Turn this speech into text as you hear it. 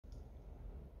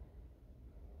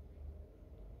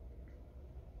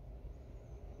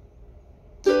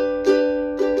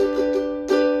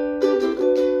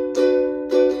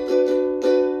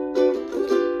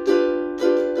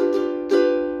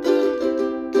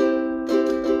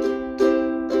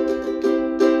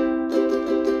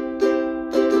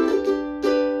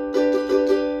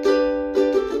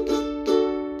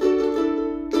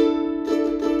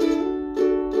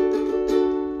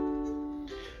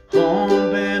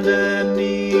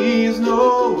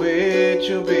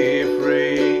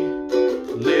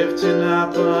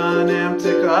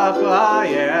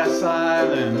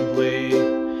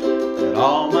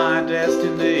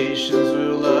conditions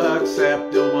will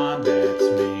accept the one that's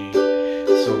me,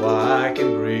 so I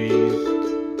can breathe.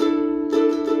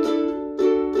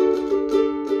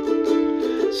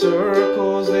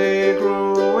 Circles they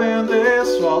grow and they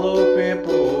swallow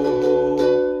people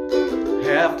whole.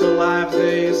 Half the lives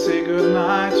they say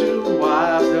goodnight to,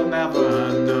 wives they'll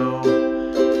never know.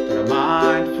 But a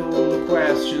mind full of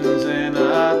questions and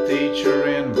a teacher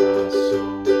in my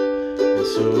soul, and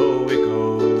so it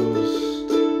goes.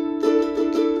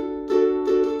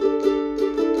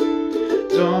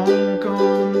 Don't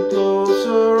come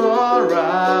closer or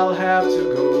I'll have to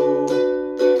go.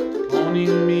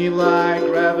 Owning me like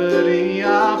gravity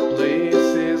are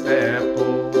places that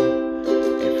pull.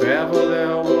 If ever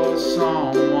there was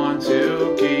someone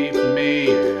to keep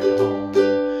me at home,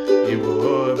 it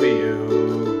would be you.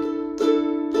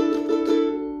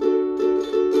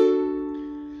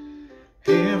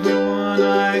 Everyone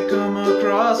I come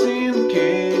across in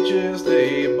cages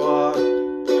they bought,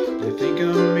 they think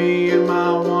of me and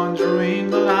my wandering,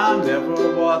 but I'm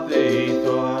never what they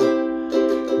thought.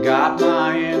 Got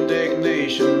my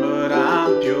indignation, but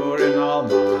I'm pure in all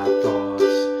my thoughts.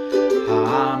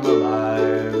 I'm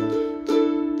alive.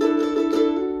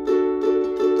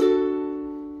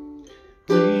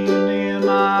 Wind in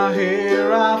my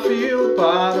hair, I feel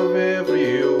part of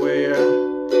everywhere.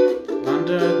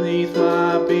 Underneath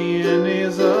my being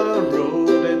is a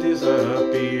road that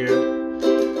disappeared.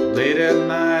 Late at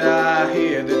night I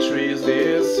hear the trees,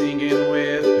 they're singing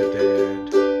with the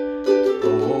dead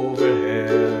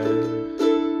overhead.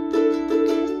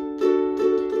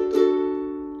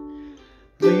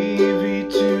 Leave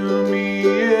it to me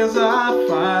as I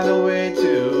find a way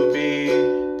to be.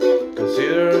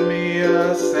 Consider me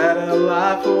a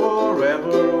satellite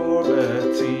forever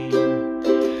orbiting.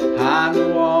 I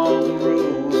know all the